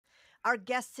Our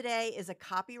guest today is a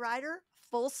copywriter,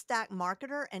 full stack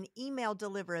marketer, and email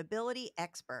deliverability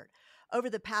expert. Over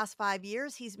the past 5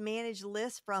 years, he's managed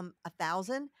lists from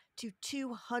 1,000 to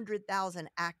 200,000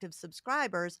 active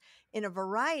subscribers in a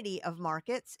variety of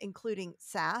markets, including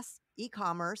SaaS, e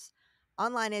commerce,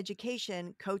 online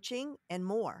education, coaching, and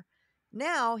more.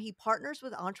 Now he partners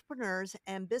with entrepreneurs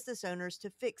and business owners to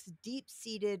fix deep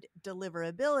seated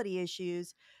deliverability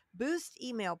issues, boost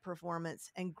email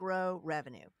performance, and grow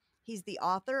revenue. He's the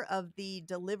author of the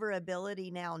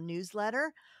Deliverability Now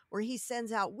newsletter, where he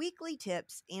sends out weekly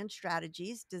tips and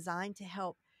strategies designed to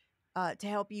help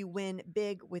you win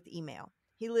big with email.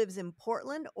 He lives in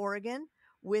Portland, Oregon,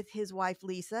 with his wife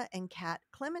Lisa and cat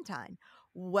Clementine.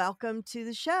 Welcome to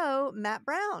the show, Matt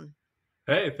Brown.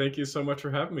 Hey, thank you so much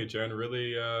for having me, Jen.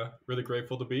 Really, really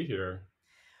grateful to be here.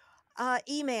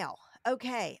 Email.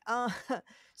 Okay.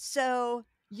 So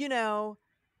you know,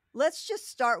 let's just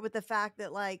start with the fact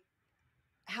that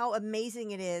how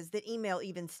amazing it is that email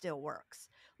even still works.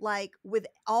 Like with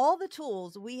all the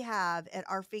tools we have at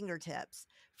our fingertips,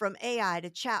 from AI to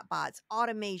chatbots,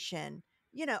 automation,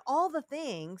 all the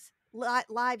things,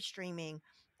 live streaming,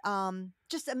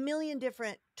 just a million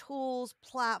different tools,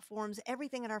 platforms,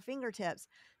 everything at our fingertips.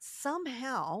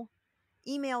 Somehow,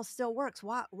 email still works.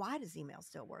 Why does email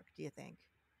still work, do you think?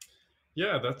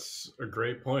 Yeah, that's a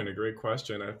great point, a great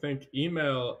question. I think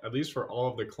email, at least for all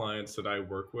of the clients that I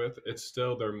work with, it's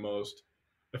still their most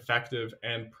effective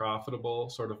and profitable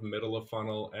sort of middle of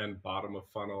funnel and bottom of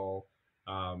funnel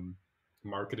um,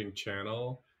 marketing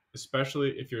channel, especially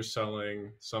if you're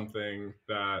selling something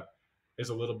that is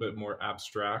a little bit more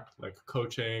abstract, like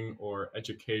coaching or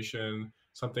education,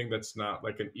 something that's not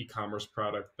like an e-commerce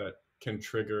product that can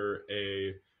trigger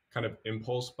a kind of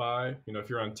impulse buy. You know, if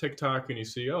you're on TikTok and you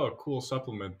see, oh, a cool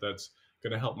supplement that's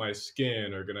going to help my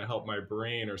skin or going to help my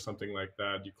brain or something like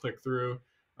that, you click through,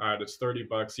 all right, it's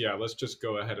 $30. Yeah, let's just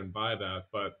go ahead and buy that.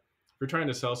 But if you're trying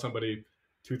to sell somebody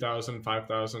 2,000,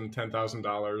 5,000,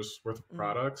 $10,000 worth of Mm,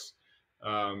 products,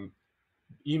 um,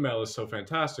 email is so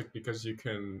fantastic because you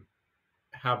can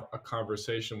have a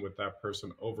conversation with that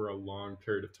person over a long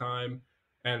period of time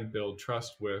and build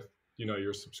trust with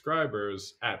your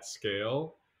subscribers at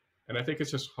scale. And I think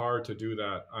it's just hard to do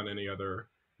that on any other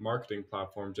marketing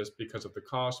platform, just because of the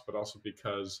cost, but also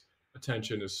because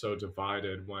attention is so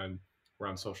divided when we're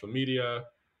on social media.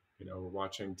 We're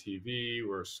watching TV,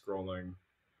 we're scrolling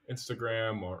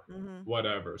Instagram or mhm.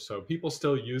 whatever. So people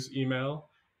still use email,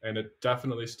 and it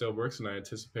definitely still works, and I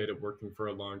anticipate it working for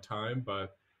a long time.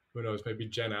 But who knows? Maybe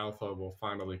Gen Alpha will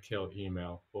finally kill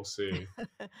email. We'll see.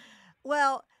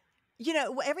 Well,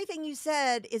 everything you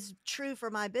said is true for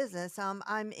my business.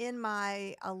 I'm in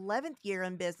my 11th year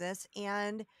in business,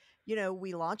 and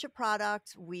we launch a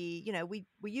product. We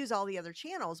use all the other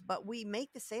channels, but we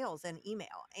make the sales in email.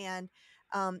 And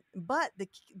but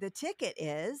the ticket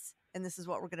is, and this is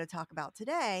what we're going to talk about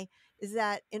today, is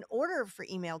that in order for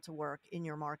email to work in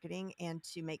your marketing and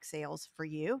to make sales for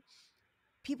you,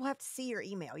 people have to see your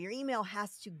email. Your email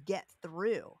has to get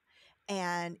through,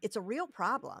 and it's a real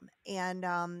problem.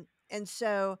 And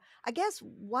so I guess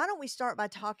why don't we start by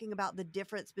talking about the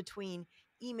difference between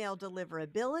email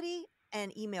deliverability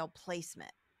and email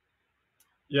placement?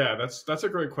 Yeah, that's a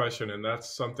great question, and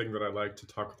that's something that I like to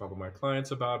talk with all of my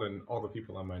clients about and all the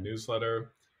people on my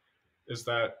newsletter. Is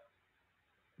that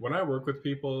when I work with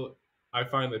people, I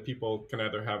find that people can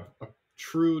either have a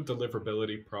true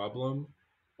deliverability problem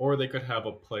or they could have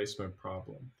a placement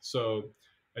problem. So,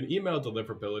 an email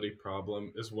deliverability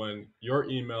problem is when your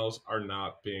emails are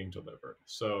not being delivered.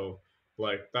 So,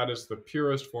 like that is the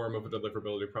purest form of a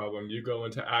deliverability problem. You go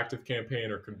into ActiveCampaign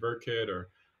or ConvertKit or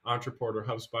Entreport or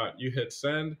HubSpot, you hit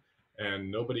send, and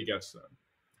nobody gets them.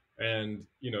 And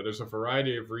there's a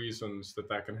variety of reasons that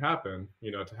that can happen.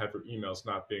 To have your emails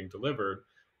not being delivered,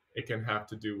 it can have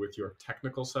to do with your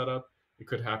technical setup. It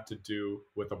could have to do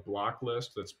with a block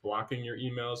list that's blocking your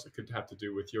emails. It could have to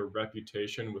do with your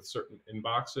reputation with certain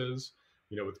inboxes,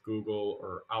 with Google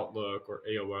or Outlook or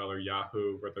AOL or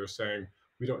Yahoo, where they're saying,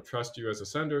 we don't trust you as a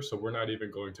sender, so we're not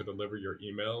even going to deliver your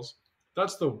emails.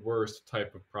 That's the worst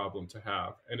type of problem to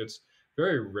have. And it's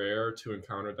very rare to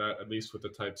encounter that, at least with the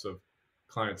types of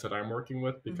clients that I'm working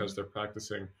with, Hmm. because they're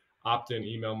practicing opt in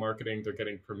email marketing. They're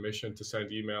getting permission to send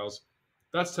emails.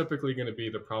 That's typically going to be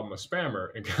the problem a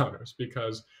spammer encounters,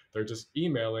 because they're just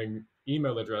emailing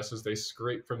email addresses they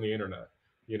scrape from the internet,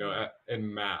 Yeah.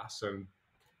 in mass, and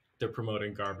they're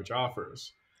promoting garbage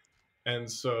offers.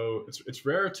 And so it's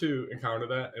rare to encounter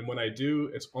that. And when I do,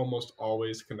 it's almost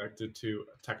always connected to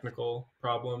a technical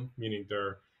problem, meaning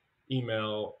their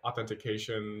email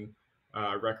authentication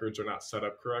records are not set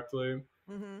up correctly.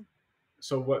 Hmm.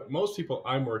 so what most people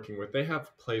I'm working with, they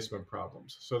have placement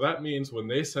problems. So that means when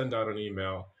they send out an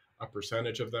email, a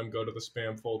percentage of them go to the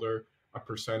spam folder, a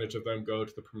percentage of them go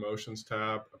to the promotions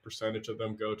tab, a percentage of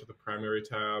them go to the primary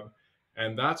tab.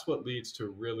 And that's what leads to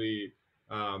really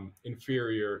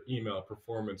inferior email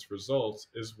performance results,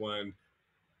 is when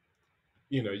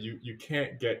you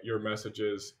can't get your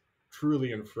messages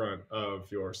truly in front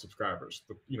of your subscribers,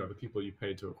 the people you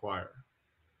pay to acquire.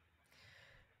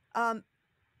 Um,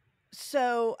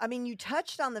 so, I mean, you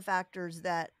touched on the factors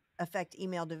that affect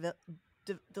email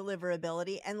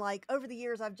deliverability. And like over the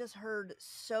years, I've just heard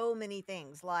so many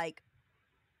things like,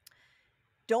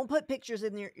 don't put pictures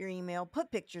in your email,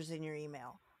 put pictures in your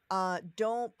email.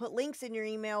 Don't put links in your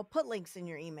email, put links in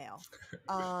your email.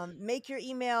 Make your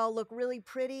email look really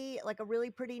pretty, like a really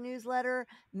pretty newsletter.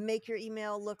 Make your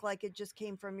email look like it just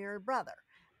came from your brother.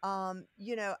 I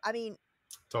mean,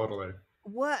 Totally.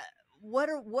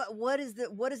 what is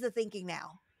the thinking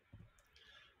now?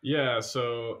 Yeah,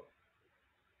 so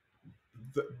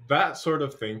that sort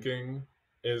of thinking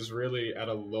is really at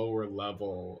a lower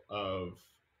level of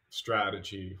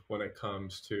strategy when it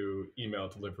comes to email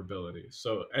deliverability.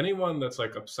 So anyone that's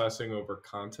like obsessing over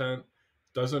content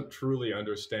doesn't truly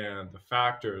understand the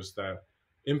factors that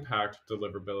impact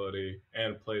deliverability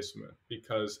and placement.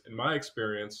 Because in my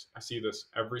experience, I see this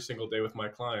every single day with my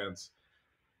clients.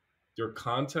 Your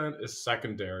content is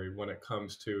secondary when it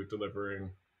comes to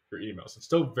delivering your emails. It's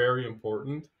still very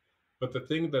important, but the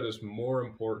thing that is more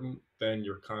important than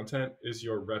your content is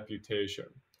your reputation.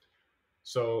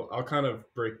 So I'll kind of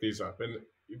break these up. And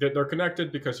they're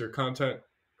connected because your content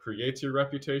creates your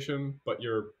reputation, but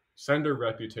your sender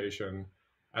reputation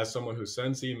as someone who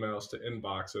sends emails to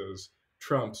inboxes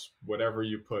trumps whatever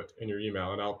you put in your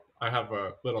email. And I have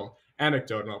a little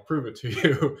anecdote and I'll prove it to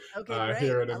you Okay, great.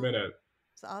 here in a minute.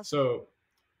 It's awesome. So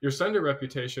your sender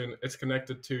reputation, it's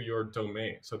connected to your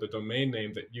domain. So the domain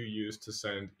name that you use to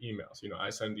send emails.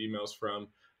 I send emails from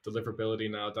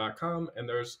deliverabilitynow.com,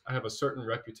 and I have a certain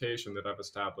reputation that I've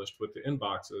established with the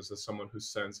inboxes as someone who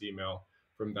sends email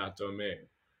from that domain.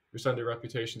 Your sender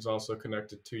reputation is also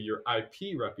connected to your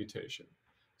IP reputation.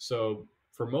 So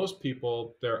for most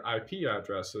people, their IP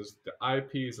addresses, the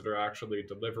IPs that are actually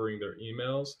delivering their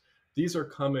emails, these are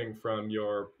coming from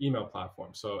your email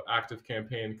platform. So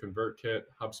ActiveCampaign, ConvertKit,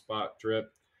 HubSpot,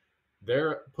 Drip,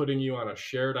 they're putting you on a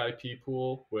shared IP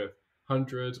pool with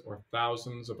hundreds or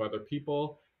thousands of other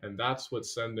people, and that's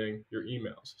what's sending your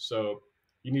emails. So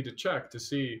you need to check to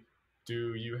see,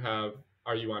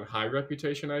 are you on high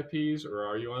reputation IPs or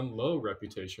are you on low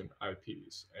reputation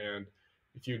IPs? And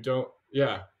if you don't,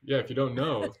 if you don't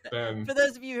know, then For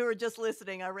those of you who are just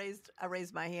listening, I raised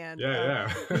my hand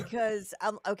yeah. because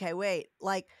okay, wait,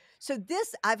 like, so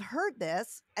this, I've heard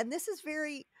this, and this is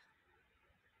very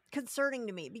concerning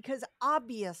to me because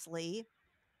obviously,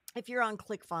 if you're on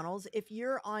ClickFunnels, if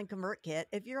you're on ConvertKit,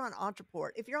 if you're on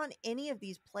Entreport, if you're on any of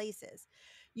these places,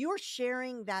 you're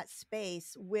sharing that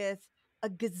space with a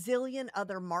gazillion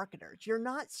other marketers. You're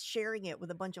not sharing it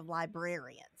with a bunch of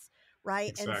librarians, right?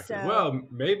 Exactly. And so, Well,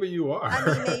 maybe you are. I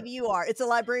mean, maybe you are. It's a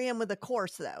librarian with a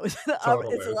course, though. It's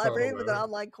a librarian with an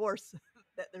online course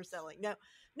that they're selling. No,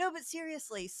 but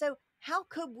seriously. So how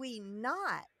could we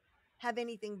not have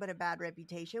anything but a bad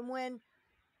reputation when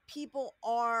people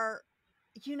are,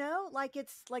 like,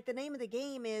 it's like the name of the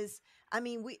game is, I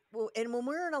mean, and when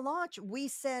we're in a launch, we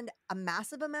send a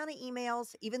massive amount of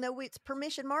emails, even though it's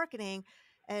permission marketing.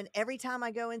 And every time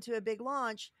I go into a big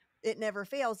launch, it never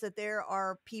fails that there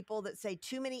are people that say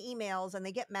too many emails and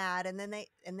they get mad. And then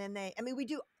I mean,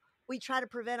 we try to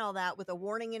prevent all that with a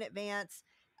warning in advance,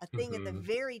 a thing at the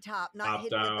very top, not Opt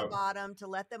hidden at the out. bottom to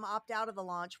let them opt out of the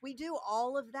launch. We do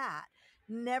all of that.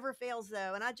 Never fails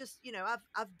though. And I just,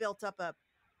 I've built up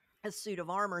a suit of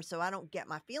armor so I don't get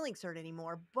my feelings hurt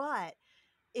anymore. But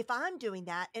if I'm doing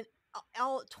that and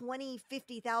all 20,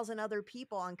 50,000 other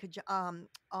people on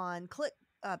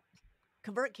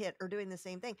ConvertKit are doing the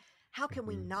same thing, how can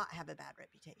we not have a bad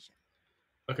reputation?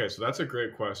 Okay, so that's a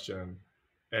great question.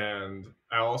 And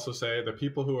I'll also say the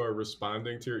people who are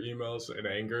responding to your emails in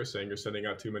anger, saying you're sending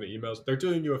out too many emails, they're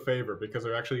doing you a favor because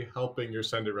they're actually helping your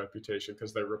sender reputation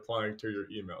because they're replying to your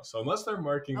email. So unless they're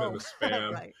marking them as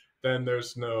spam, right. then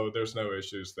there's no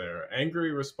issues there.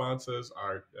 Angry responses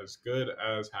are as good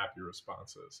as happy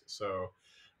responses. So,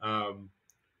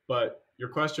 but your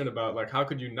question about like how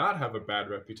could you not have a bad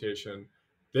reputation?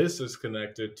 This is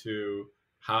connected to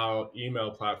how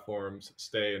email platforms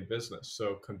stay in business.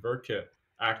 So ConvertKit,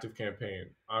 ActiveCampaign,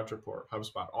 Entreport,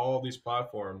 HubSpot, all these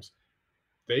platforms,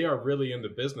 they are really in the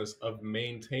business of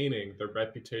maintaining the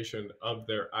reputation of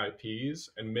their IPs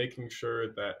and making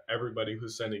sure that everybody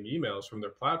who's sending emails from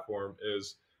their platform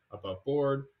is above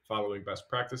board, following best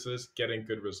practices, getting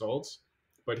good results.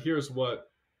 But here's what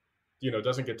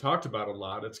doesn't get talked about a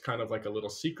lot. It's kind of like a little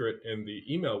secret in the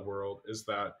email world, is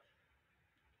that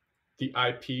the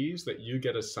IPs that you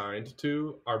get assigned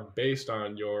to are based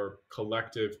on your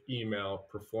collective email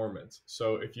performance.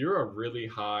 So if you're a really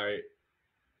high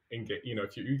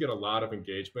if you get a lot of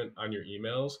engagement on your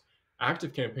emails,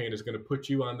 ActiveCampaign is going to put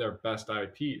you on their best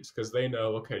IPs because they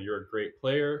know, okay, you're a great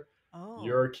player. Oh,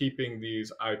 You're keeping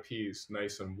these IPs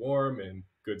nice and warm and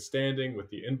good standing with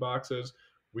the inboxes.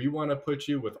 We want to put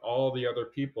you with all the other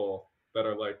people that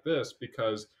are like this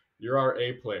because you're our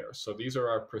A player. So these are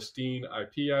our pristine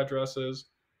IP addresses.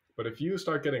 But if you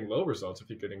start getting low results, if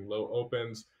you're getting low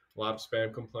opens, a lot of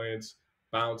spam complaints,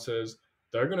 bounces,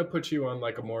 they're going to put you on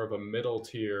like a more of a middle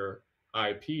tier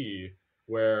IP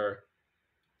where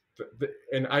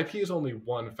and IP is only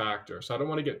one factor. So I don't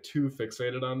want to get too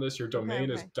fixated on this. Your okay, domain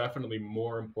is okay. definitely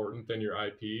more important than your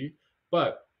IP,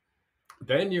 but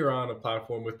then you're on a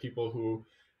platform with people who,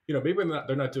 maybe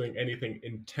they're not doing anything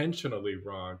intentionally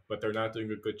wrong, but they're not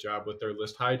doing a good job with their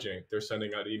list hygiene. They're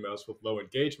sending out emails with low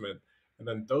engagement. And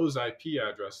then those IP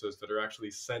addresses that are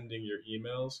actually sending your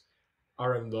emails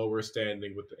are in lower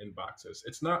standing with the inboxes.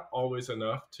 It's not always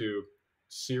enough to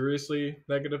seriously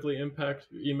negatively impact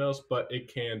emails, but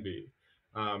it can be.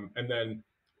 And then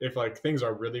if like things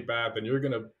are really bad, then you're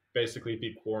gonna basically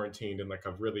be quarantined in like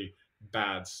a really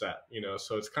bad set.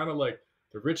 So it's kind of like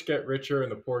the rich get richer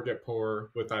and the poor get poorer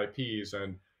with IPs,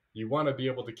 and you want to be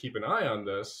able to keep an eye on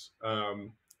this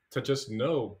to just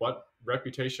know what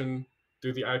reputation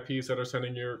do the IPs that are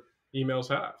sending your emails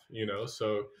have.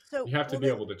 So So, you have to well, be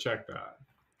then able to check that.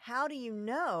 how do you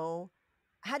know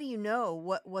how do you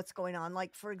know what's going on?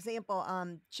 Like, for example,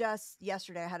 just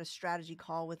yesterday I had a strategy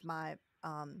call with my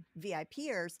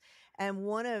VIPers, and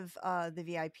one of the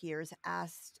VIPers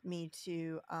asked me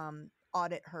to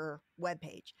audit her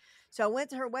webpage. So I went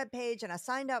to her webpage and I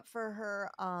signed up for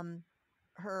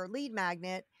her lead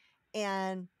magnet,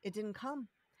 and it didn't come.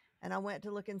 And I went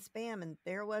to look in spam, and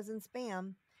there it was in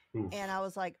spam. And Oof. I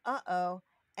was like, "Uh-oh."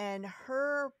 And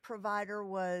her provider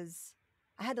was,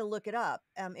 I had to look it up.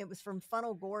 It was from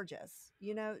Funnel Gorgeous. Do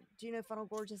you know Funnel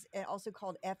Gorgeous? Also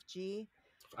called FG.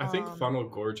 I think Um, Funnel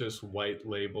Gorgeous white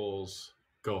labels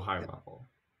go high go- level.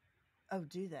 oh,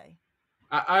 do they?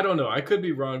 I don't know. I could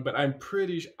be wrong, but I'm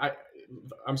pretty.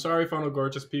 I'm sorry, Funnel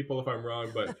Gorgeous people, if I'm wrong,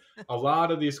 but a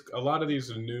lot of these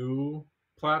new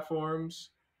platforms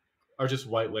are just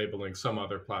white labeling some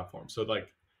other platform. So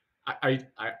like,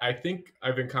 I think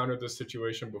I've encountered this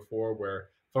situation before where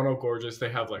Funnel Gorgeous, they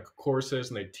have like courses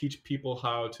and they teach people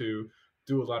how to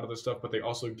do a lot of this stuff, but they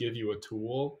also give you a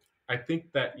tool. I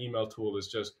think that email tool is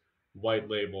just white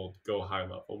labeled Go High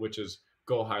Level, which is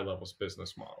Go High Level's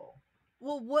business model.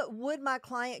 Well, what would my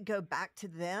client go back to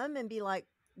them and be like,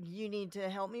 "You need to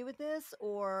help me with this,"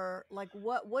 or like,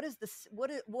 what is this?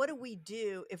 What do we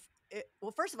do if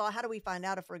well, first of all, how do we find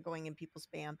out if we're going in people's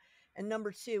spam? And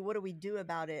number two, what do we do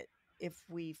about it if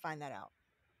we find that out?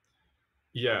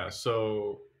 Yeah.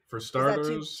 So for Is that too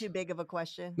starters, big of a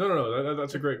question? no, no, no,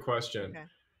 that's a Or- great question. Okay.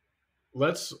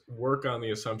 Let's work on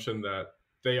the assumption that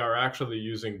they are actually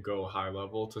using Go High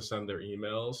Level to send their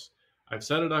emails. I've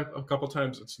said it a couple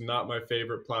times. It's not my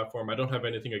favorite platform. I don't have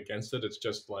anything against it. It's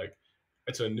just like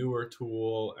it's a newer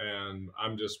tool, and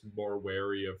I'm just more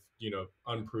wary of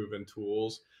unproven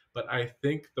tools. But I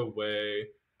think the way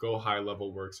Go High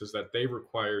Level works is that they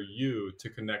require you to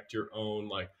connect your own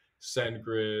like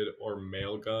SendGrid or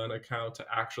Mailgun account to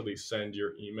actually send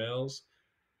your emails.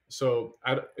 So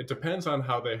it depends on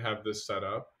how they have this set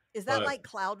up. Is that But like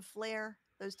Cloudflare?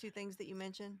 Those two things that you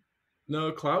mentioned? no,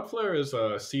 Cloudflare is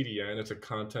a CDN. It's a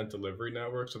content delivery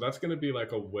network. So that's going to be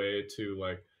like a way to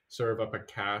like serve up a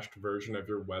cached version of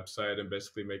your website and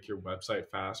basically make your website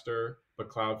faster. But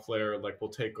Cloudflare like will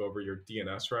take over your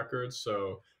DNS records.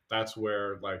 So that's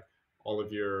where like all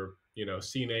of your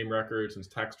CNAME records and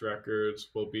text records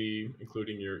will be,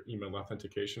 including your email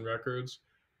authentication records.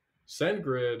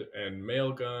 SendGrid and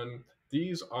Mailgun,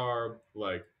 these are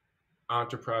like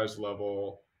enterprise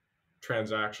level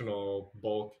transactional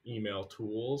bulk email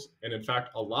tools. And in fact,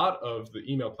 a lot of the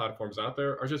email platforms out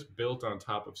there are just built on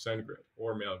top of SendGrid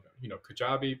or Mailgun.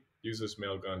 Kajabi uses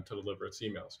Mailgun to deliver its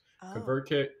emails. Oh,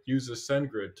 ConvertKit uses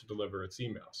SendGrid to deliver its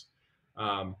emails.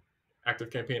 Um,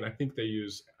 ActiveCampaign, I think they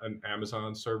use an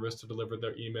Amazon service to deliver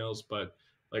their emails, but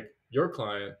like your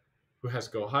client who has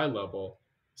Go High Level,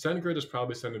 SendGrid is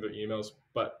probably sending their emails,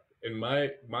 but in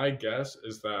my guess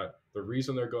is that the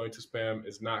reason they're going to spam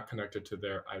is not connected to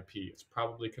their IP. It's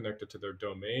probably connected to their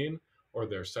domain or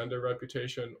their sender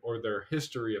reputation or their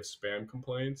history of spam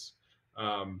complaints.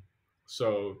 Um,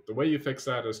 so the way you fix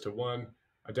that is to one,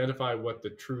 identify what the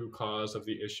true cause of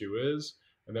the issue is,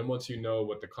 and then once you know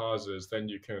what the cause is, then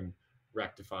you can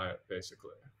rectify it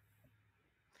basically.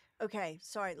 Okay,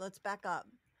 sorry, let's back up.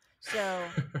 So,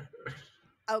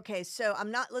 okay, so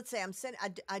I'm not, let's say I'm sending,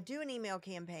 I do an email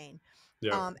campaign,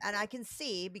 Yep. and I can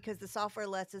see, because the software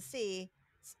lets us see,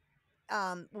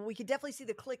 well, we could definitely see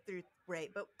the click-through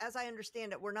rate, but as I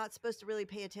understand it, we're not supposed to really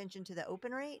pay attention to the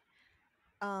open rate,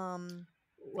 because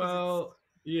it's, Well,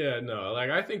 yeah, no. Like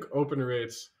I think open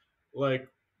rates, like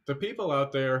the people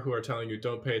out there who are telling you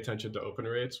don't pay attention to open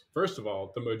rates, first of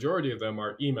all, the majority of them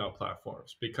are email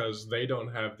platforms because they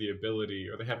don't have the ability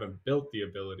or they haven't built the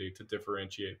ability to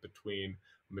differentiate between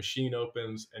machine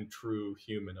opens and true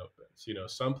human opens. You know,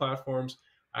 some platforms,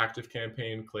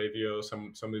 ActiveCampaign, Klaviyo,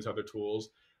 some of these other tools,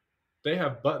 they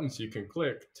have buttons you can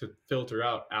click to filter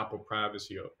out Apple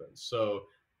privacy opens. So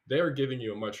they're giving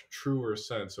you a much truer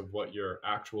sense of what your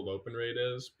actual open rate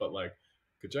is. But like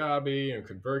Kajabi and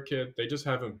ConvertKit, they just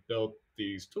haven't built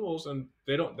these tools and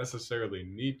they don't necessarily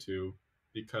need to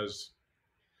because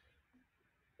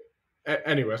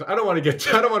anyways, I don't want to get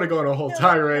I don't want to go on a whole no, no,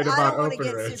 tirade I about don't want to open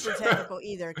get rates. super technical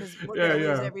either, because we're Yeah, gonna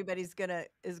lose yeah. everybody's gonna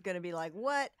be like,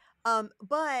 what?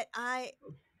 But I,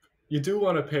 You do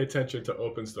want to pay attention to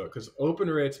opens though, because open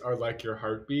rates are like your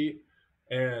heartbeat.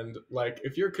 And like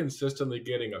if you're consistently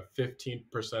getting a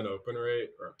 15% open rate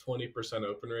or a 20%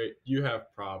 open rate, you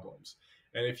have problems.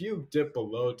 And if you dip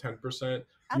below 10%,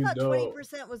 I you thought know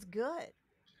 20% was good.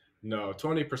 no,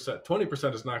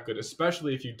 20% is not good,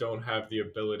 especially if you don't have the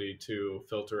ability to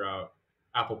filter out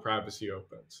Apple privacy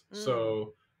opens. Mm.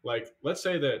 So like let's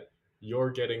say that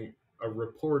you're getting a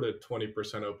reported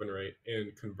 20% open rate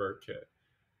in ConvertKit,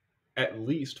 at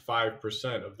least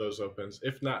 5% of those opens,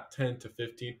 if not 10 to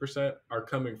 15%, are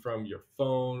coming from your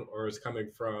phone or is coming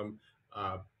from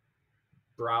a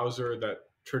browser that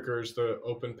triggers the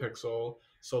open pixel.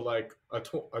 So, like a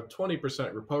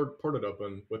 20% reported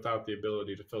open without the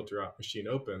ability to filter out machine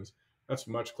opens, that's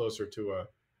much closer to a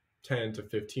 10 to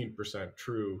 15%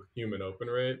 true human open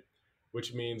rate,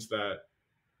 which means that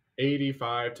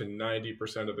 85 to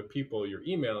 90% of the people you're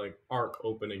emailing aren't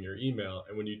opening your email.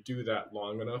 And when you do that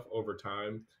long enough over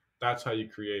time, that's how you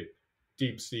create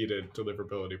deep seated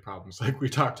deliverability problems, like we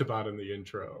talked about in the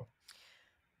intro.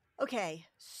 Okay,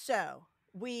 so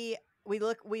we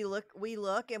look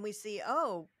and we see,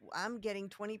 oh, I'm getting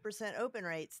 20% open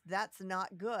rates. That's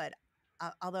not good.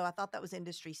 Although I thought that was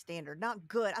industry standard. Not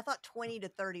good. I thought 20 to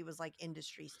 30 was like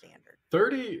industry standard.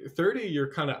 30,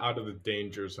 you're kind of out of the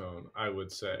danger zone, I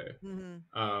would say.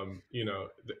 Hmm. You know,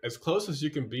 as close as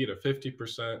you can be to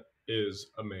 50%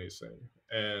 is amazing.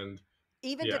 And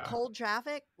Even to yeah, cold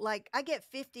traffic, like I get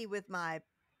 50 with my,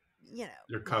 you know,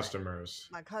 your my customers.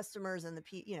 my customers and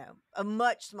a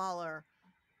much smaller,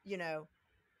 you know,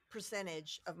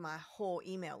 percentage of my whole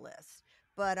email list.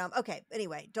 But okay,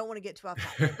 anyway, don't want to get too off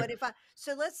topic. But if I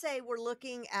so let's say we're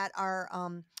looking at our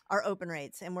open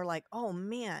rates and we're like, "Oh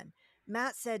man,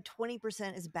 Matt said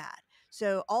 20% is bad."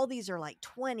 So all these are like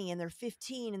 20 and they're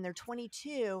 15 and they're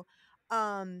 22.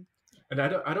 Um And I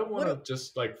don't want what do, to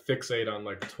just like fixate on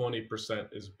like 20%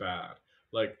 is bad.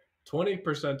 Like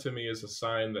 20% to me is a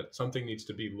sign that something needs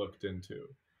to be looked into.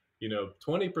 You know,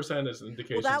 20% is an well,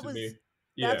 indication to me.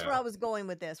 that's where Yeah. I was going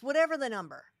with this. Whatever the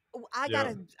number.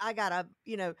 Yeah. I got to,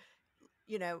 you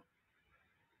know,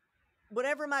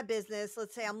 whatever my business,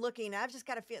 let's say I'm looking, I've just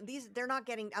got to feel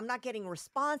I'm not getting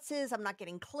responses, I'm not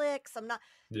getting clicks,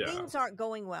 Yeah. things aren't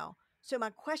going well. So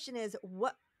my question is,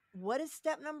 what is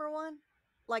step number one?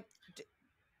 Like,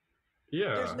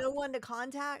 there's Yeah. no one to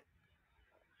contact,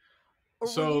 or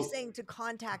were you So saying to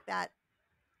contact that?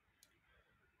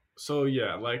 so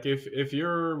yeah, like if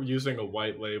you're using a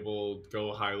white label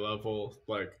go high level,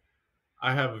 like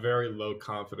I have very low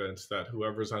confidence that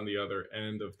whoever's on the other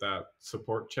end of that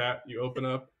support chat you open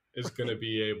up is going to Right.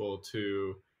 be able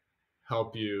to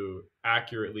help you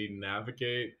accurately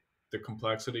navigate the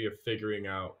complexity of figuring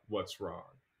out what's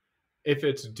wrong. If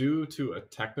it's due to a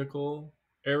technical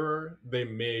error, they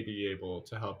may be able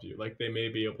to help you. Like they may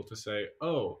be able to say,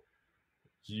 oh,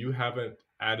 you haven't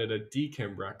added a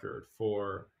DKIM record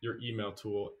for your email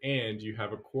tool and you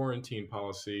have a quarantine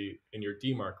policy in your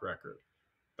DMARC record.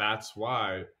 That's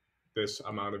why this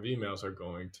amount of emails are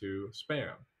going to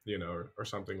spam, you know, or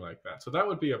something like that. So that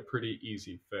would be a pretty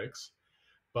easy fix.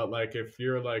 But like if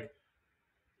you're like,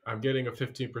 I'm getting a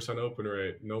 15% open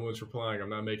rate, no one's replying, I'm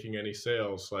not making any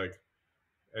sales, like,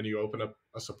 and you open up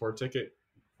a support ticket,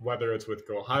 whether it's with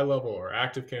Go High Level or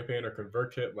Active Campaign or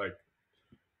ConvertKit, like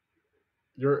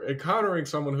you're encountering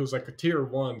someone who's like a tier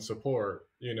one support,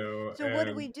 you know, So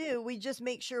and do? We just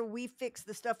make sure we fix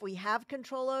the stuff we have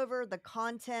control over, the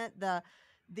content,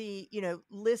 the,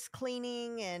 list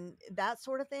cleaning and that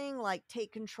sort of thing, like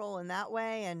take control in that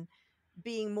way and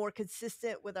being more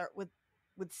consistent with our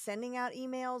with sending out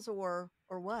emails or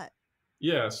what?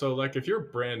 Yeah, so like if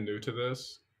you're brand new to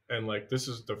this and like this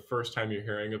is the first time you're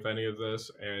hearing of any of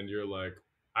this and you're like,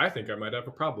 I think I might have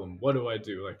a problem. What do I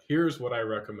do? Like, here's what I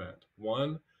recommend.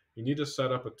 One, you need to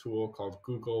set up a tool called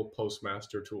Google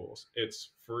Postmaster Tools.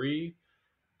 It's free.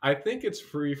 I think it's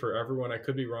free for everyone. I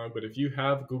could be wrong, but if you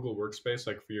have Google Workspace,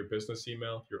 like for your business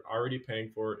email, you're already paying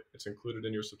for it. It's included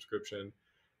in your subscription.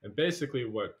 And basically,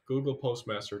 what Google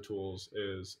Postmaster Tools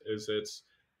is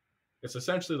it's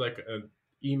essentially like an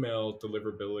email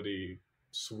deliverability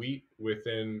suite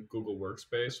within Google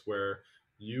Workspace where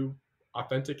you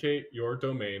authenticate your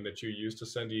domain that you use to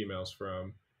send emails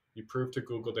from. You prove to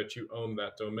Google that you own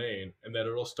that domain, and then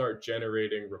it'll start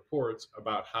generating reports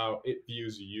about how it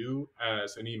views you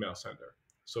as an email sender.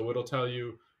 So it'll tell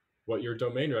you what your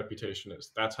domain reputation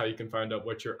is. That's how you can find out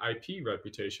what your IP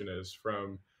reputation is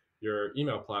from your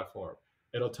email platform.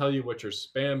 It'll tell you what your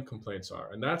spam complaints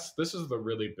are. And this is the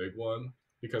really big one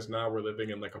because now we're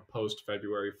living in like a post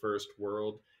February 1st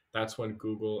world. That's when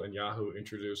Google and Yahoo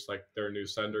introduced like their new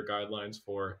sender guidelines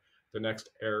for the next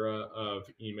era of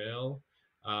email.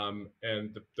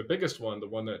 And the biggest one, the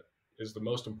one that is the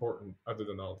most important, other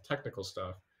than all the technical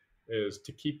stuff, is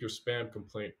to keep your spam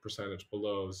complaint percentage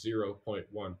below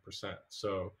 0.1%.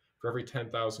 So for every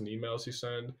 10,000 emails you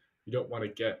send, you don't want to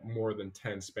get more than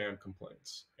 10 spam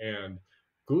complaints. And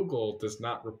Google does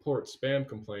not report spam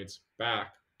complaints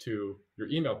back to your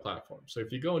email platform. So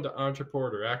if you go into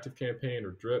Entreport or ActiveCampaign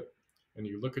or Drip and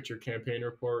you look at your campaign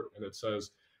report and it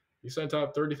says you sent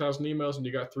out 30,000 emails and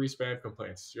you got 3 spam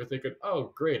complaints, you're thinking,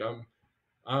 "Oh, great,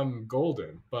 I'm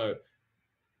golden." But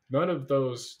none of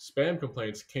those spam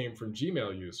complaints came from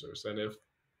Gmail users. And if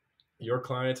your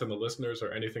clients and the listeners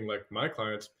are anything like my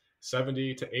clients,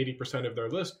 70 to 80% of their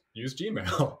list use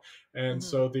Gmail. And Mm-hmm.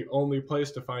 so the only place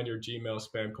to find your Gmail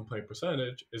spam complaint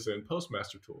percentage is in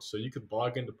Postmaster Tools. So you could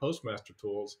log into Postmaster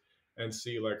Tools and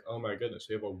see like, oh my goodness,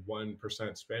 we have a 1%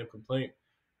 spam complaint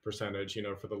percentage,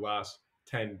 for the last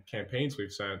 10 campaigns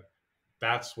we've sent.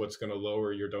 That's what's going to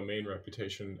lower your domain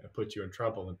reputation and put you in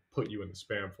trouble and put you in the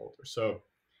spam folder. So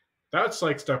that's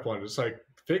like step one. It's like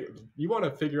you want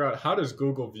to figure out how does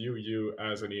Google view you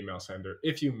as an email sender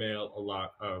if you mail a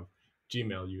lot of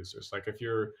Gmail users. Like if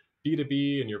you're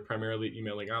B2B and you're primarily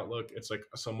emailing Outlook, it's like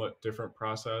a somewhat different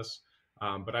process.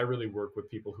 But I really work with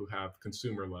people who have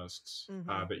consumer lists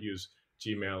Mm-hmm. that use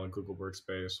Gmail and Google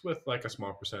Workspace with like a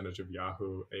small percentage of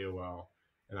Yahoo, AOL,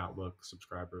 and Outlook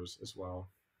subscribers as well.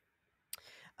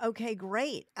 Okay,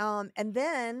 great. And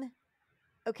then,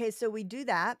 okay, so we do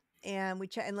that and we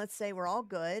check, and let's say we're all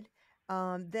good.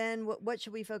 Then what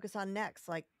should we focus on next?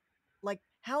 Like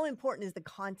how important is the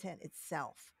content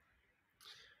itself?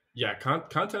 Yeah,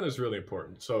 content is really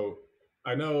important. So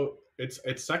I know it's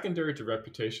secondary to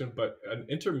reputation, but an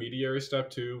intermediary step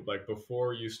too, like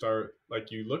before you start,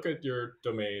 like you look at your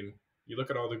domain, you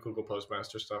look at all the Google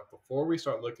Postmaster stuff. Before we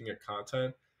start looking at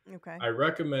content, Okay. I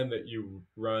recommend that you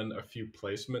run a few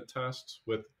placement tests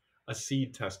with a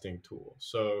seed testing tool.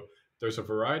 So there's a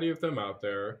variety of them out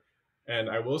there. And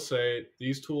I will say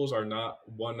these tools are not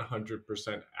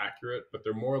 100% accurate, but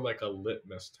they're more like a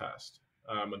litmus test.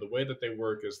 And the way that they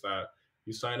work is that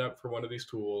you sign up for one of these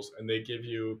tools and they give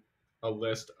you a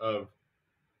list of,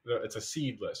 it's a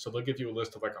seed list. So they'll give you a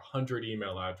list of like 100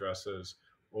 email addresses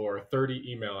or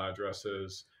 30 email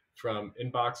addresses from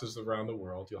inboxes around the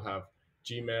world. You'll have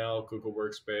Gmail, Google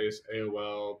Workspace,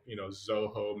 AOL,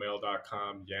 Zoho,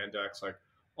 Mail.com, Yandex, like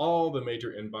all the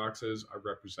major inboxes are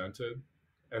represented.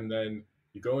 And then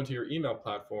you go into your email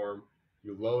platform,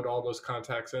 you load all those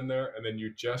contacts in there, and then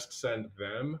you just send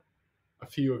them a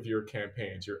few of your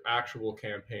campaigns, your actual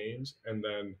campaigns. And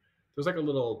then there's like a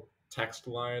little text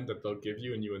line that they'll give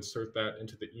you, and you insert that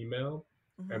into the email.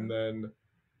 Mm-hmm. And then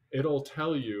it'll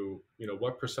tell you,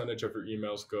 what percentage of your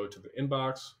emails go to the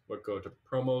inbox, what go to the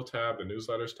promo tab, the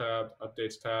newsletters tab,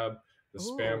 updates tab, the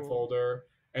spam Ooh. folder.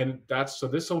 And so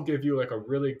this will give you like a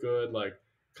really good, like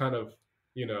kind of,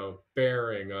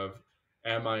 bearing of,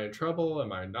 am I in trouble?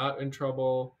 Am I not in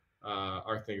trouble?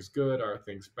 Are things good? Are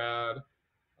things bad?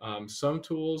 Some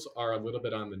tools are a little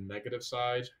bit on the negative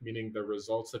side, meaning the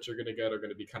results that you're going to get are going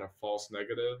to be kind of false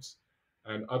negatives.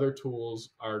 And other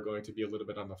tools are going to be a little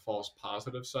bit on the false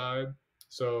positive side.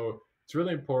 So it's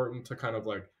really important to kind of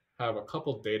like have a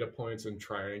couple data points and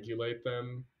triangulate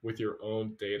them with your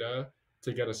own data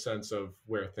to get a sense of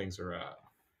where things are at.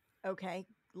 Okay.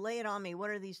 Lay it on me. What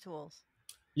are these tools?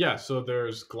 Yeah, so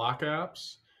there's Glock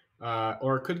apps,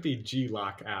 or it could be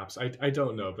Glock apps. I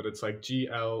don't know, but it's like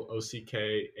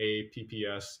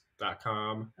GLOCKAPPS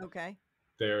 @emaildev.com. Okay.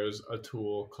 There's a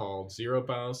tool called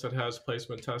𝗟𝗶𝘀𝘁𝗲𝘃 that has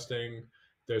placement testing.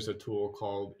 There's a tool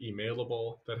called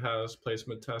𝗵𝗲𝗿𝗲 that has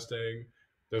placement testing.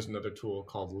 There's another tool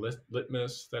called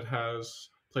Litmus that has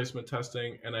placement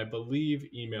testing. And I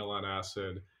believe Email on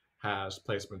Acid has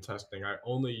placement testing. I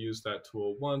only used that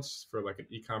tool once for like an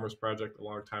e-commerce project a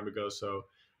long time ago. So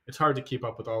it's hard to keep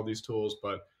up with all these tools,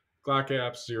 but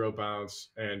GlackApps, 𝗟𝗶𝘀𝘁𝗲,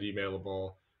 and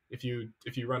emailable. If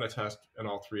you run a test in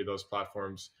all three of those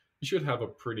platforms, you should have a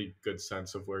pretty good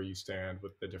sense of where you stand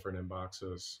with the different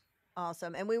inboxes.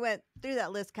 Awesome. And we went through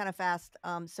that list kind of fast.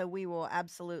 So we will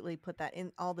absolutely put that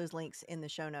in all those links in the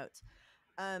show notes.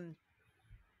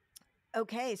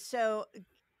 Okay. So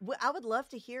I would love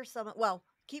to hear some, well,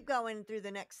 keep going through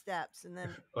the next steps and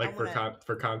then I Like want to,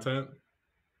 for content.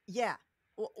 yeah.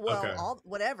 Well, Okay.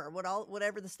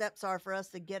 whatever the steps are for us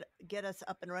to get us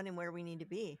up and running where we need to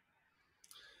be.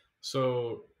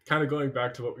 So, kind of going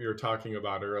back to what we were talking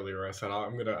about earlier, I said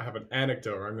I'm going to have an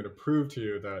anecdote, or I'm going to prove to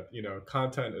you that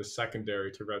content is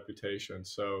secondary to reputation.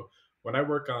 So, when I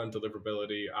work on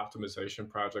deliverability optimization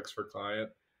projects for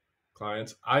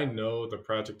clients, I know the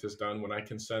project is done when I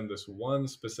can send this one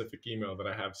specific email that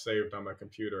I have saved on my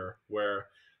computer, where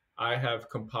I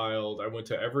went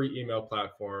to every email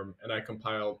platform and I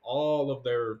compiled all of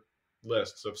their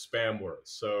lists of spam words.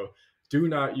 So do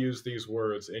not use these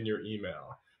words in your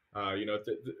email.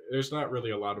 There's not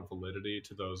really a lot of validity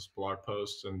to those blog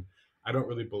posts, and I don't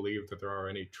really believe that there are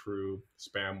any true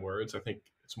spam words. I think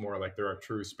it's more like there are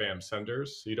true spam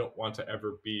senders. So you don't want to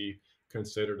ever be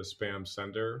considered a spam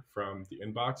sender from the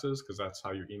inboxes, because that's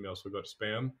how your emails will go to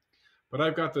spam. But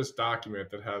I've got this document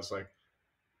that has like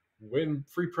win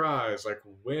free prize, like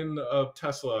win a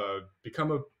Tesla,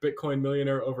 become a Bitcoin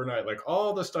millionaire overnight, like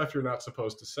all the stuff you're not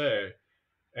supposed to say.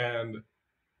 And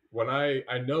when I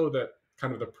know that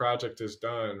kind of the project is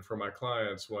done for my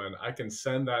clients, when I can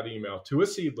send that email to a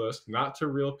seed list, not to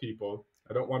real people.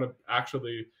 I don't want to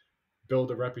actually build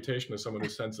a reputation as someone who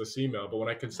sends this email, but when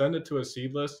I can send it to a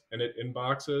seed list and it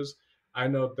inboxes, I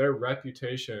know their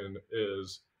reputation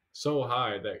is so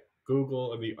high that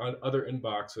Google and the other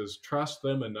inboxes trust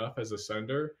them enough as a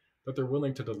sender that they're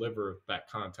willing to deliver that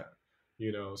content.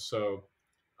 So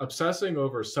obsessing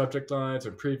over subject lines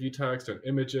and preview text and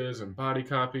images and body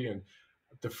copy and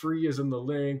the free is in the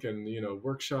link and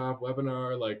workshop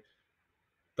webinar, like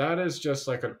that is just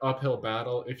like an uphill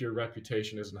battle if your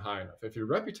reputation isn't high enough. If your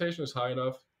reputation is high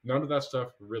enough, none of that stuff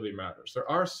really matters. There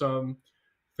are some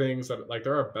things that, like,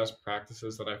 there are best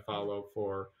practices that I follow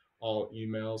for all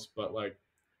emails, but like,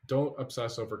 don't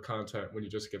obsess over content when you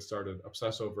just get started.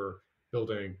 Obsess over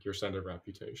building your sender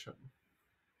reputation.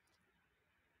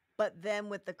 But then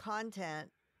with the content,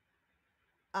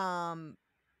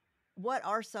 what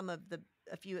are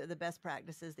a few of the best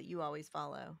practices that you always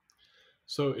follow?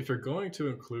 So if you're going to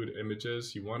include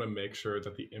images, you want to make sure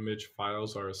that the image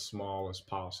files are as small as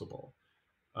possible.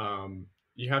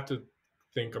 You have to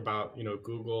think about,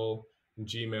 Google and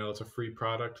Gmail, it's a free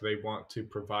product. They want to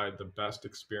provide the best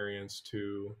experience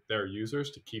to their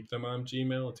users to keep them on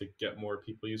Gmail and to get more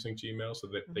people using Gmail so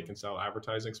that they can sell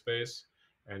advertising space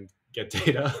and get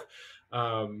data.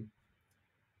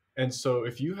 And so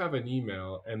if you have an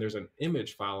email and there's an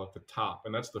image file at the top,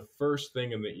 and that's the first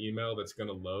thing in the email that's going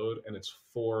to load, and it's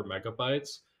 4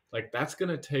 megabytes, like that's going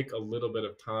to take a little bit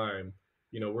of time.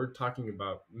 We're talking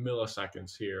about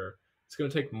milliseconds here. It's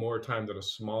going to take more time than a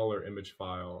smaller image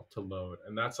file to load.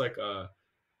 And that's a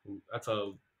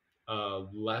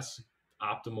less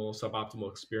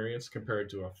suboptimal experience compared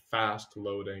to a fast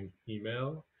loading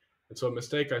email. And so a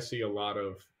mistake I see a lot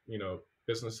of,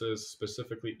 businesses,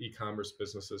 specifically e-commerce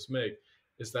businesses, make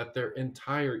is that their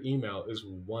entire email is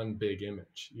one big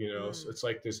image. So it's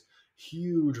like this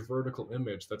huge vertical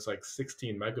image that's like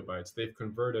 16 megabytes. They've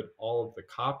converted all of the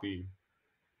copy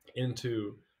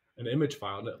into an image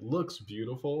file and it looks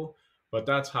beautiful, but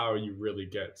that's how you really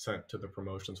get sent to the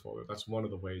promotions folder. That's one of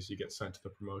the ways you get sent to the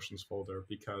promotions folder,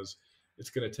 because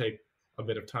it's going to take a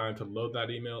bit of time to load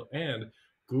that email, and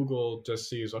Google just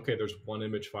sees, okay, there's one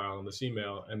image file in this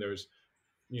email and there's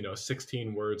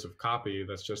 16 words of copy.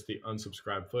 That's just the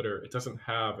unsubscribe footer. It doesn't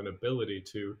have an ability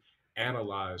to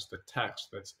analyze the text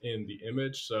that's in the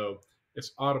image. So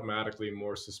it's automatically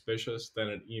more suspicious than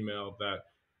an email that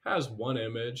has one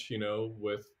image,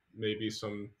 with maybe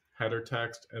some header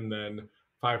text and then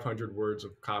 500 words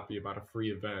of copy about a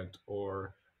free event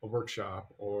or a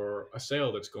workshop or a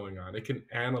sale that's going on. It can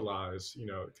analyze,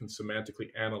 it can semantically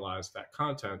analyze that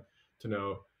content to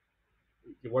know,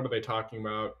 what are they talking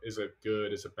about? Is it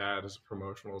good? Is it bad? Is it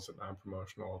promotional? Is it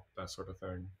non-promotional? That sort of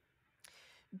thing.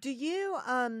 Do you,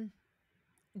 I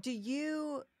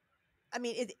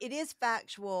mean, it is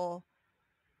factual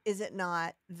is it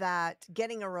not, that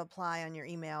getting a reply on your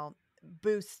email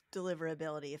boosts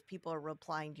deliverability if people are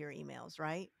replying to your emails,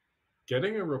 right?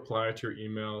 Getting a reply to your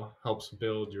email helps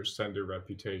build your sender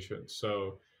reputation.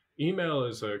 So, email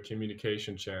is a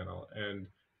communication channel, and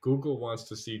Google wants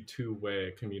to see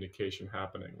two-way communication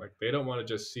happening. Like, they don't want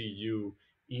to just see you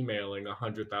emailing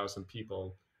 100,000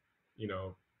 people, you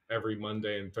know, every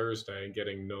Monday and Thursday and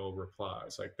getting no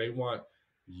replies. Like, they want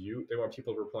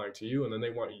people replying to you, and then they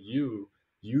want you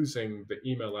using the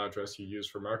email address you use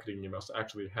for marketing emails to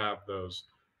actually have those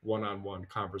one-on-one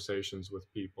conversations with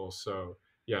people. So,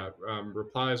 yeah,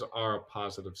 replies are a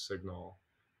positive signal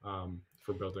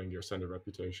for building your sender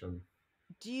reputation.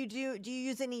 Do you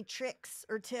use any tricks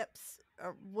or tips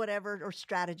or whatever, or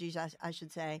strategies, I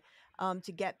should say,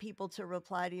 to get people to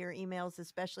reply to your emails,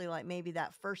 especially like maybe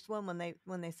that first one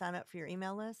when they sign up for your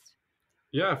email list?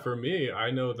 Yeah, for me, I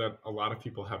know that a lot of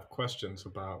people have questions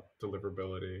about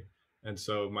deliverability. And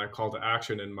so my call to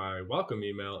action in my welcome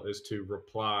email is to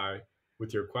reply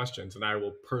with your questions, and I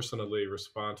will personally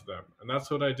respond to them. And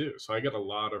that's what I do. So I get a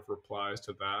lot of replies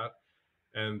to that.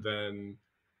 And then,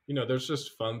 there's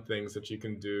just fun things that you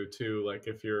can do too. Like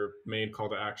if your main call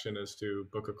to action is to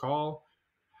book a call,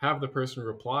 have the person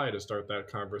reply to start that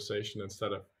conversation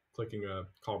instead of clicking a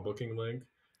call booking link.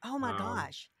 Oh my Um,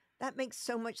 gosh, that makes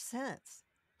so much sense.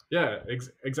 yeah,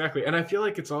 exactly. And I feel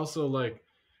like it's also like,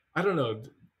 I don't know,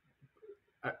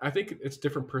 I think it's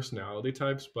different personality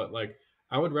types, but like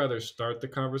I would rather start the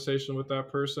conversation with that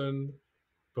person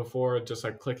before just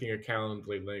like clicking a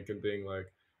Calendly link and being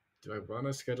like, do I want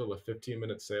to schedule a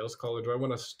 15-minute sales call, or do I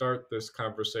want to start this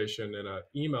conversation in an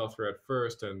email thread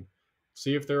first and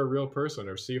see if they're a real person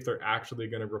or see if they're actually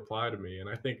going to reply to me? And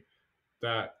I think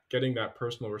that getting that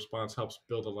personal response helps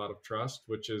build a lot of trust,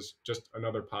 which is just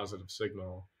another positive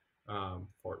signal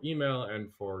for email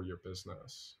and for your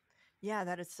business. Yeah,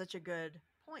 that is such a good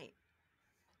point.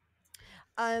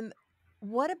 Um,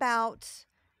 what about,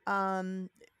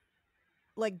 um,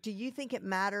 like, do you think it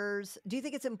matters? Do you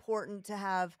think it's important to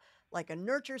have like a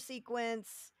nurture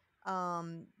sequence?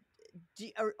 Um,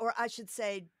 or I should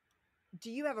say, do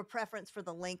you have a preference for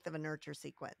the length of a nurture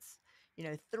sequence?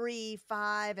 3,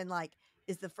 5, and like,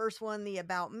 is the first one the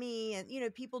about me?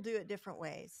 And, people do it different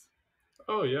ways.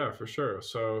 Oh, yeah, for sure.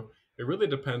 So it really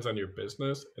depends on your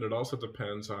business, and it also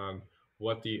depends on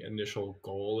what the initial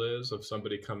goal is of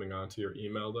somebody coming onto your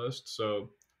email list.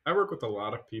 So I work with a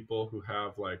lot of people who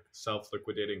have like self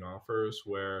liquidating offers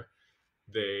where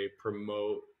they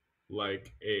promote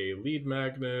like a lead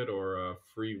magnet or a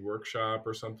free workshop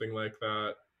or something like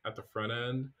that at the front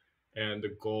end. And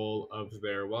the goal of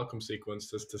their welcome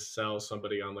sequence is to sell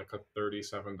somebody on like a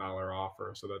 $37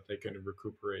 offer so that they can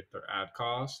recuperate their ad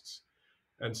costs.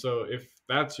 And so if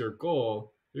that's your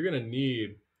goal, you're going to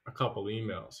need a couple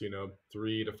emails,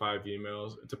 3 to 5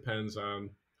 emails. It depends on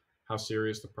how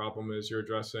serious the problem is you're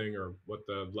addressing or what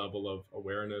the level of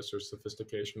awareness or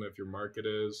sophistication of your market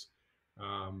is.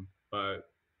 But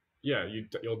yeah,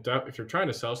 if you're trying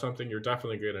to sell something, you're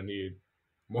definitely going to need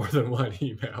more than one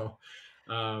email.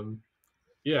 Um,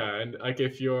 yeah, and like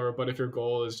if your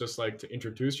goal is just like to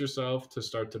introduce yourself, to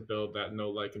start to build that know,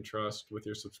 like, and trust with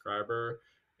your subscriber,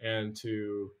 and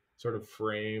to sort of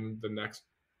frame the next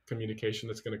communication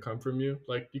that's going to come from you,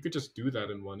 like you could just do that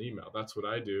in one email. That's what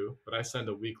I do, but I send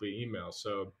a weekly email.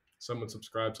 So someone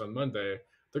subscribes on Monday,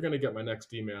 they're going to get my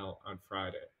next email on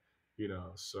Friday,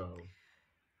 so.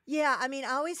 Yeah, I mean,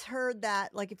 I always heard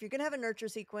that, like, if you're gonna have a nurture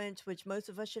sequence, which most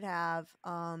of us should have,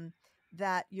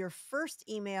 that your first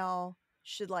email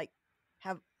should like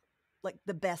have like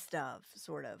the best of,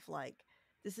 sort of like,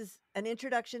 this is an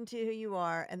introduction to who you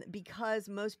are, and because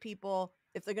most people,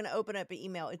 if they're gonna open up an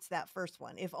email, it's that first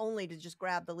one, if only to just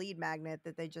grab the lead magnet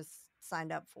that they just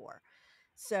signed up for.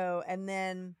 So, and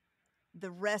then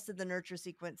the rest of the nurture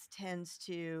sequence tends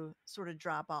to sort of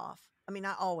drop off. I mean,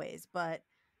 not always, but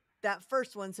that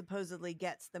first one supposedly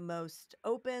gets the most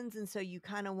opens, and so you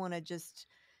kind of want to just,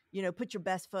 put your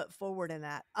best foot forward in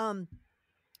that.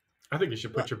 I think you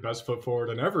should Well, put your best foot forward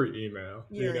in every email.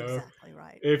 you're exactly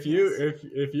right. If you Yes.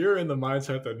 if you're in the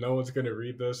mindset that no one's going to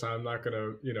read this, I'm not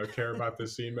going to care about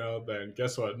this email, then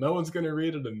guess what? No one's going to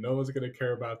read it, and no one's going to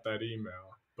care about that email.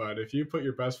 But if you put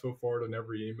your best foot forward in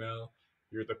every email,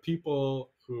 the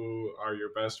people who are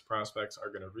your best prospects are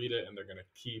going to read it, and they're going to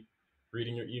keep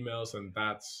reading your emails, and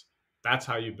that's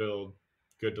how you build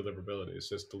good deliverability. It's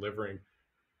just delivering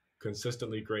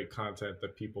consistently great content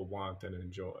that people want and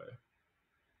enjoy.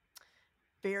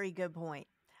 Very good point.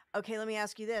 Okay, let me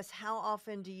ask you this. How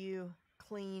often do you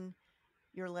clean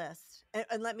your list?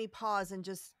 And let me pause and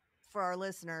just, for our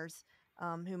listeners,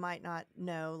 who might not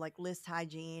know, like list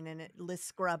hygiene and list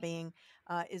scrubbing,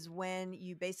 is when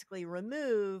you basically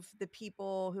remove the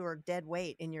people who are dead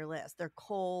weight in your list. They're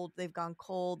cold, they've gone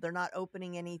cold, they're not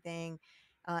opening anything,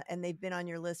 and they've been on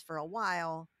your list for a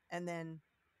while. And then,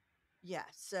 yeah,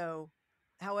 so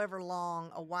however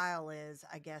long a while is,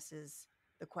 I guess, is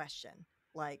the question.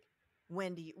 Like,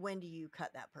 when do you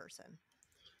cut that person?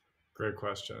 Great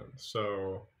question.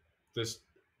 So this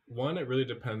one, it really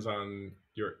depends on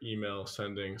your email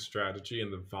sending strategy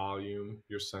and the volume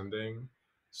you're sending.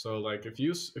 So like if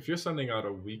you're sending out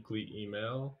a weekly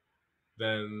email,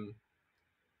 then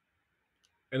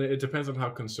and it depends on how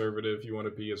conservative you want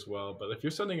to be as well. But if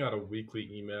you're sending out a weekly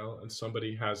email and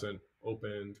somebody hasn't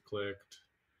opened, clicked,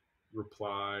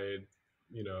 replied,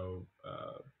 you know,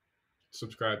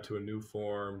 subscribed to a new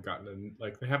form, gotten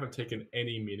like they haven't taken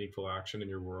any meaningful action in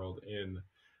your world in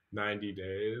 90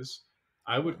 days,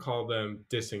 I would call them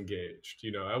disengaged.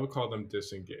 You know, I would call them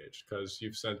disengaged because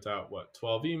you've sent out what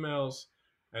 12 emails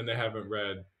and they haven't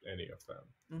read any of them.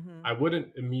 Mm-hmm. I wouldn't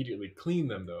immediately clean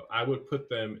them though. I would put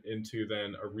them into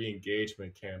then a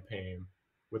re-engagement campaign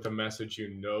with a message you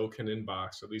know can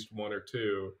inbox at least one or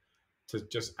two to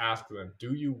just ask them,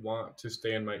 do you want to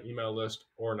stay in my email list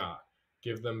or not?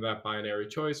 Give them that binary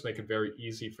choice, make it very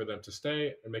easy for them to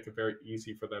stay and make it very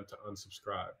easy for them to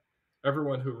unsubscribe.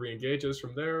 Everyone who re-engages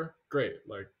from there, great.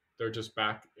 Like they're just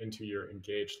back into your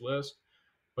engaged list.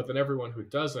 But then everyone who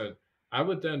doesn't, I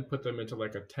would then put them into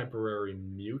like a temporary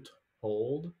mute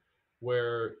hold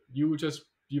where you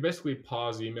basically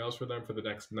pause emails for them for the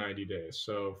next 90 days.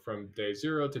 So from day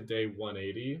 0 to day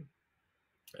 180,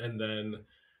 and then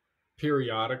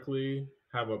periodically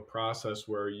have a process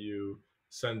where you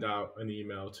send out an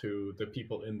email to the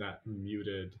people in that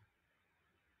muted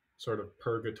sort of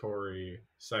purgatory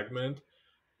segment,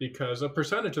 because a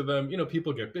percentage of them, you know,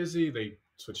 people get busy, they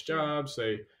switch jobs,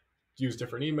 they use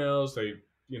different emails, they,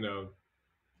 you know,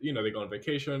 they go on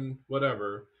vacation,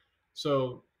 whatever.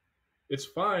 So it's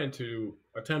fine to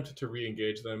attempt to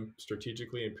re-engage them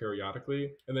strategically and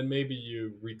periodically, and then maybe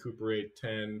you recuperate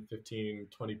 10, 15,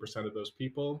 20% of those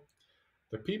people.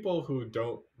 The people who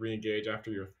don't re-engage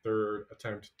after your third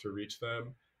attempt to reach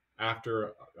them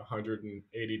after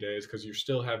 180 days, because you're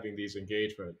still having these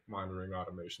engagement monitoring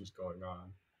automations going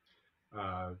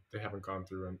on, they haven't gone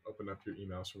through and opened up your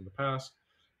emails from the past.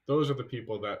 Those are the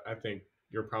people that I think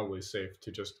you're probably safe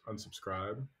to just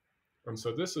unsubscribe. And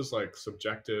so this is like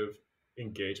subjective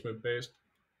engagement based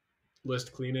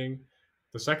list cleaning.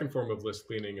 The second form of list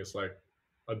cleaning is like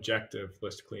objective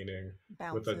list cleaning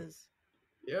with a Bounces.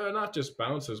 yeah, not just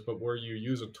bounces, but where you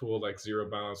use a tool like Zero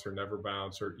Bounce or Never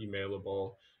Bounce or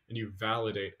Emailable, and you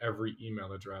validate every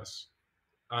email address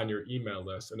on your email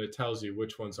list, and it tells you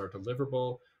which ones are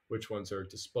deliverable, which ones are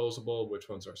disposable, which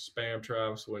ones are spam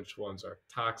traps, which ones are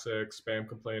toxic, spam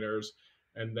complainers,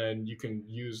 and then you can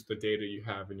use the data you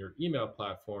have in your email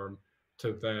platform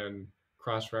to then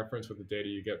cross-reference with the data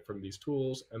you get from these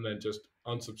tools, and then just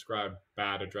unsubscribe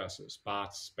bad addresses,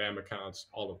 bots, spam accounts,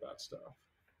 all of that stuff.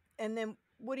 And then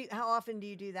how often do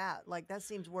you do that? Like that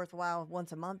seems worthwhile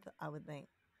once a month, I would think.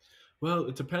 Well,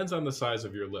 it depends on the size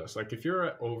of your list. Like if you're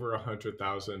at over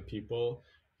 100,000 people,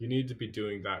 you need to be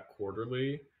doing that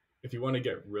quarterly. If you want to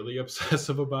get really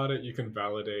obsessive about it, you can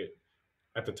validate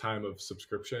at the time of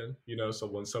subscription, you know, so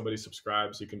when somebody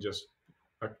subscribes, you can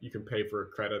pay for a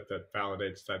credit that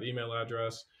validates that email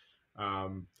address.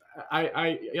 Um,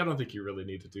 I don't think you really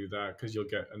need to do that because you'll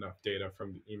get enough data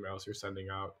from the emails you're sending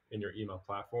out in your email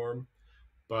platform.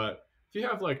 But if you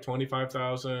have like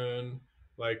 25,000,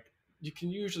 like you can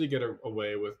usually get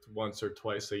away with once or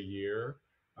twice a year.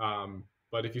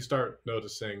 But if you start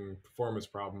noticing performance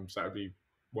problems, that would be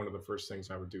one of the first things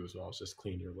I would do as well, is just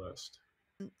clean your list.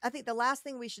 I think the last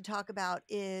thing we should talk about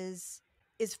is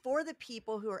for the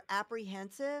people who are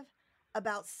apprehensive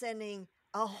about sending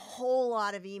a whole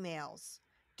lot of emails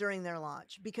during their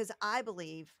launch, because I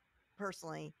believe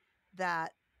personally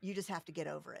that you just have to get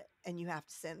over it and you have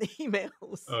to send the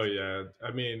emails. Oh yeah, I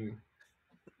mean,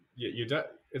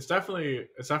 it's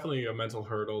definitely a mental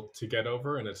hurdle to get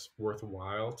over, and it's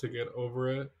worthwhile to get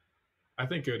over it. I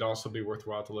think it would also be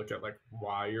worthwhile to look at like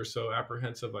why you're so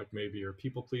apprehensive. Like maybe you're a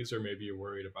people pleaser, maybe you're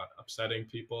worried about upsetting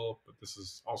people, but this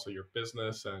is also your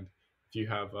business. And if you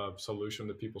have a solution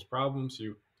to people's problems,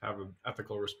 you have an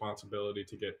ethical responsibility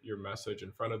to get your message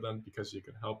in front of them because you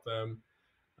can help them.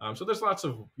 So there's lots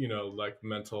of, you know, like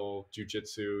mental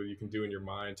jujitsu you can do in your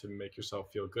mind to make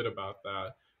yourself feel good about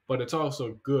that. But it's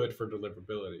also good for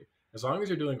deliverability. As long as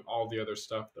you're doing all the other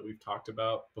stuff that we've talked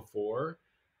about before,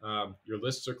 your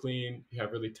lists are clean, you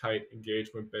have really tight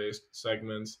engagement based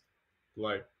segments,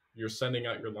 like you're sending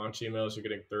out your launch emails, you're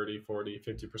getting 30, 40,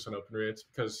 50% open rates,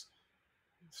 because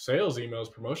sales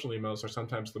emails, promotional emails are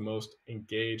sometimes the most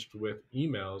engaged with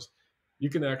emails. You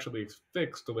can actually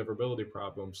fix deliverability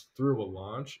problems through a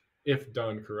launch if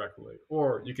done correctly,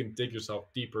 or you can dig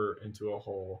yourself deeper into a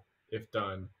hole if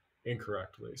done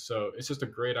incorrectly. So it's just a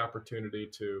great opportunity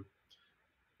to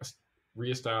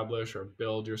reestablish or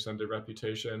build your sender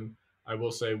reputation. I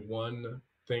will say one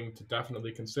thing to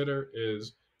definitely consider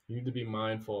is you need to be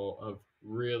mindful of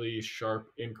really sharp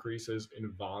increases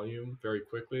in volume very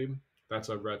quickly. That's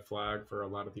a red flag for a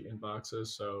lot of the inboxes.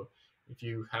 So if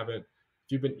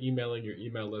you've been emailing your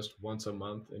email list once a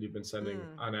month and you've been sending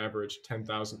Mm. on average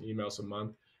 10,000 emails a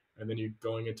month, and then you're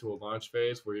going into a launch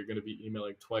phase where you're going to be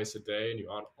emailing twice a day and you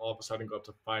all of a sudden go up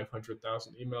to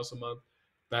 500,000 emails a month,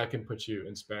 that can put you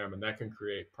in spam and that can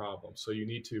create problems. So you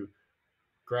need to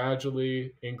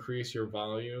gradually increase your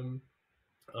volume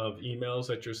of emails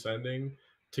that you're sending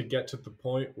to get to the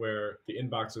point where the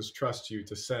inboxes trust you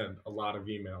to send a lot of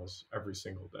emails every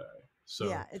single day. Yeah,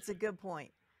 So it's a good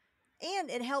point. And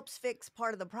it helps fix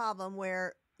part of the problem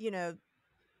where,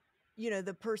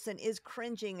 the person is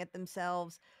cringing at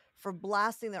themselves for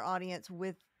blasting their audience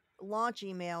with launch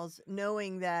emails,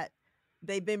 knowing that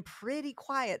they've been pretty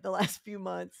quiet the last few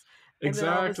months. And then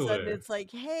all of a sudden exactly. it's like,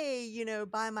 hey,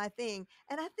 buy my thing.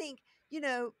 And I think,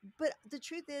 but the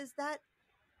truth is that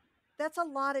that's a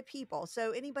lot of people.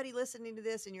 So anybody listening to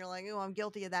this and you're like, oh, I'm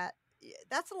guilty of that.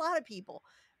 That's a lot of people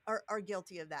are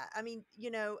guilty of that. I mean,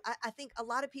 I think a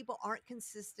lot of people aren't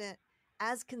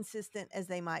as consistent as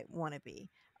they might want to be.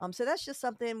 So that's just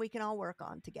something we can all work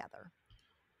on together.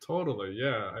 Totally.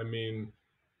 Yeah. I mean,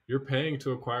 you're paying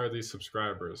to acquire these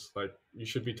subscribers. Like, you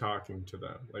should be talking to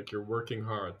them. Like, you're working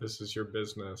hard. This is your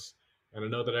business. And I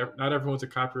know that not everyone's a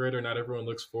copywriter. Not everyone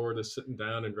looks forward to sitting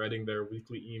down and writing their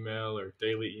weekly email or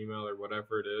daily email or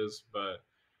whatever it is. But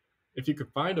if you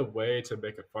could find a way to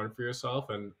make it fun for yourself,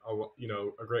 and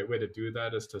a great way to do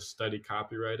that is to study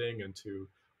copywriting and to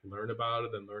learn about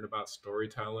it and learn about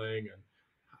storytelling and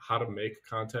how to make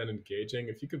content engaging.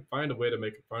 If you could find a way to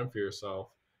make it fun for yourself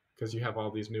because you have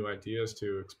all these new ideas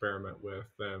to experiment with,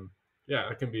 then yeah,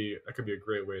 that can be a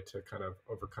great way to kind of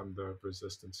overcome the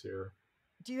resistance here.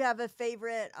 Do you have a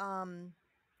favorite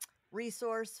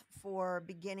resource for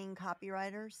beginning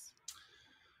copywriters?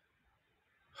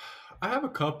 I have a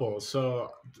couple. So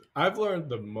I've learned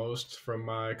the most from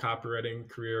my copywriting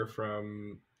career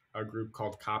from a group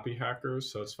called Copy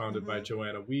Hackers. So it's founded by Mm-hmm.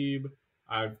 𝗟𝗶𝘀𝘁𝗲.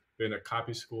 I've been a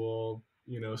copy school,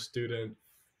 student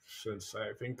since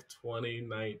I think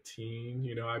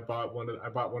 2019. I bought one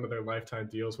of their lifetime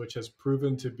deals, which has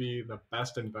proven to be the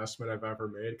best investment I've ever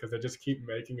made because they just keep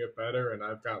making it better and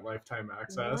I've got lifetime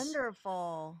access.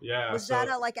 Wonderful. Yeah, Was that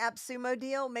so a like AppSumo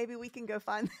deal? Maybe we can go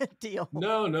find that deal.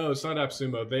 no, no, it's not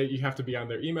AppSumo. You have to be on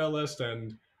their email list,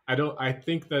 and I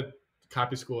think that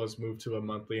Copy School has moved to a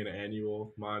monthly and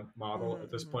annual model Mm-hmm,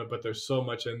 at this mm-hmm. point. But there's so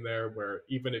much in there where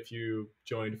even if you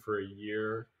joined for a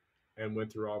year and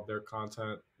went through all of their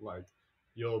content, like,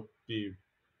 you'll be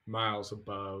miles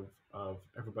above of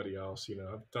everybody else.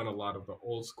 I've done a lot of the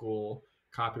old school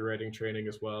copywriting training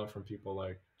as well from people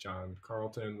like John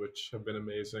Carlton, which have been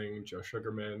amazing, Joe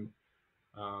Sugarman.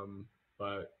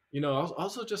 But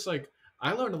also just like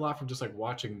I learned a lot from just like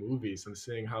watching movies and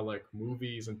seeing how like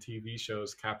movies and TV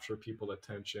shows capture people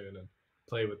attention and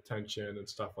play with tension and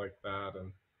stuff like that.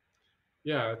 And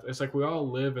yeah, it's like we all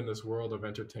live in this world of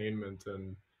entertainment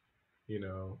and you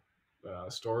know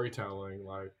storytelling.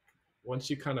 Like, once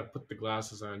you kind of put the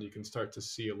glasses on, you can start to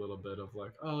see a little bit of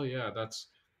like, oh yeah, that's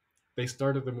they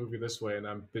started the movie this way and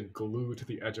I've been glued to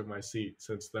the edge of my seat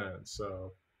since then.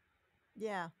 So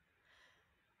Yeah.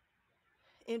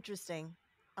 Interesting,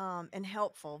 and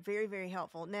helpful. Very, very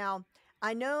helpful. Now,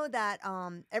 I know that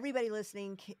everybody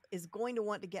listening is going to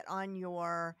want to get on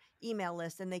your email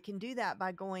list, and they can do that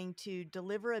by going to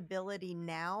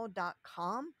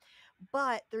deliverabilitynow.com.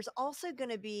 But there's also going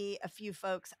to be a few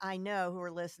folks I know who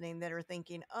are listening that are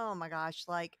thinking, oh my gosh,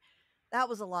 like that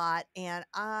was a lot. And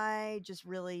I just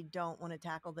really don't want to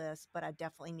tackle this, but I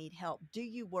definitely need help. Do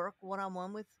you work one on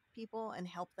one with people and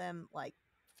help them like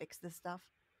fix this stuff?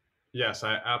 yes,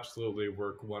 I absolutely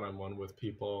work one on one with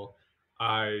people.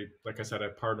 Like I said, I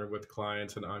partner with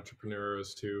clients and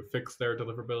entrepreneurs to fix their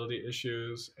deliverability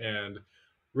issues. And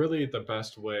really, the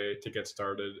best way to get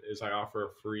started is I offer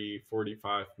a free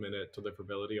 45-minute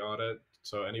deliverability audit.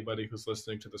 So, anybody who's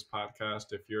listening to this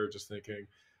podcast, if you're just thinking,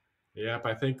 yep,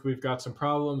 I think we've got some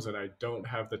problems and I don't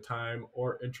have the time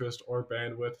or interest or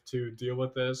bandwidth to deal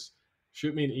with this,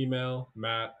 shoot me an email,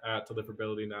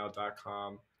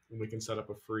 matt@deliverabilitynow.com, and we can set up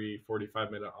a free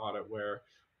 45-minute audit where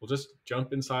we'll just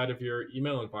jump inside of your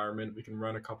email environment. We can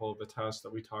run a couple of the tests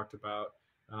that we talked about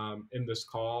in this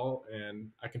call, and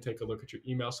I can take a look at your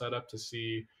email setup to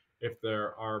see if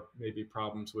there are maybe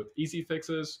problems with easy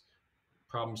fixes,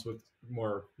 problems with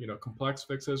more complex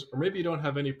fixes, or maybe you don't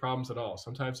have any problems at all.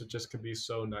 Sometimes it just can be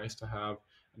so nice to have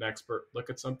an expert look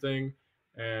at something,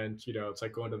 and it's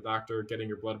like going to the doctor, getting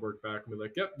your blood work back, and be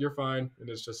like, "Yep, you're fine," and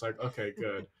it's just like, okay,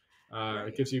 good. It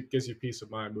Right. gives you peace of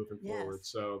mind moving forward. Yes.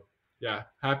 So yeah,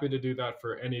 happy to do that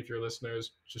for any of your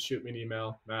listeners. Just shoot me an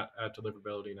email,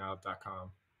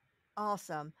 matt@deliverabilitynow.com.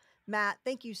 Awesome. Matt,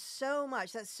 thank you so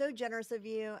much. That's so generous of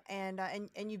you, and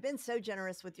you've been so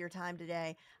generous with your time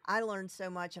today. I learned so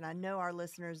much, and I know our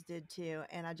listeners did too,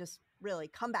 and I just really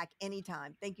come back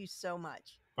anytime. Thank you so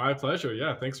much. My pleasure.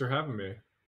 Yeah, thanks for having me.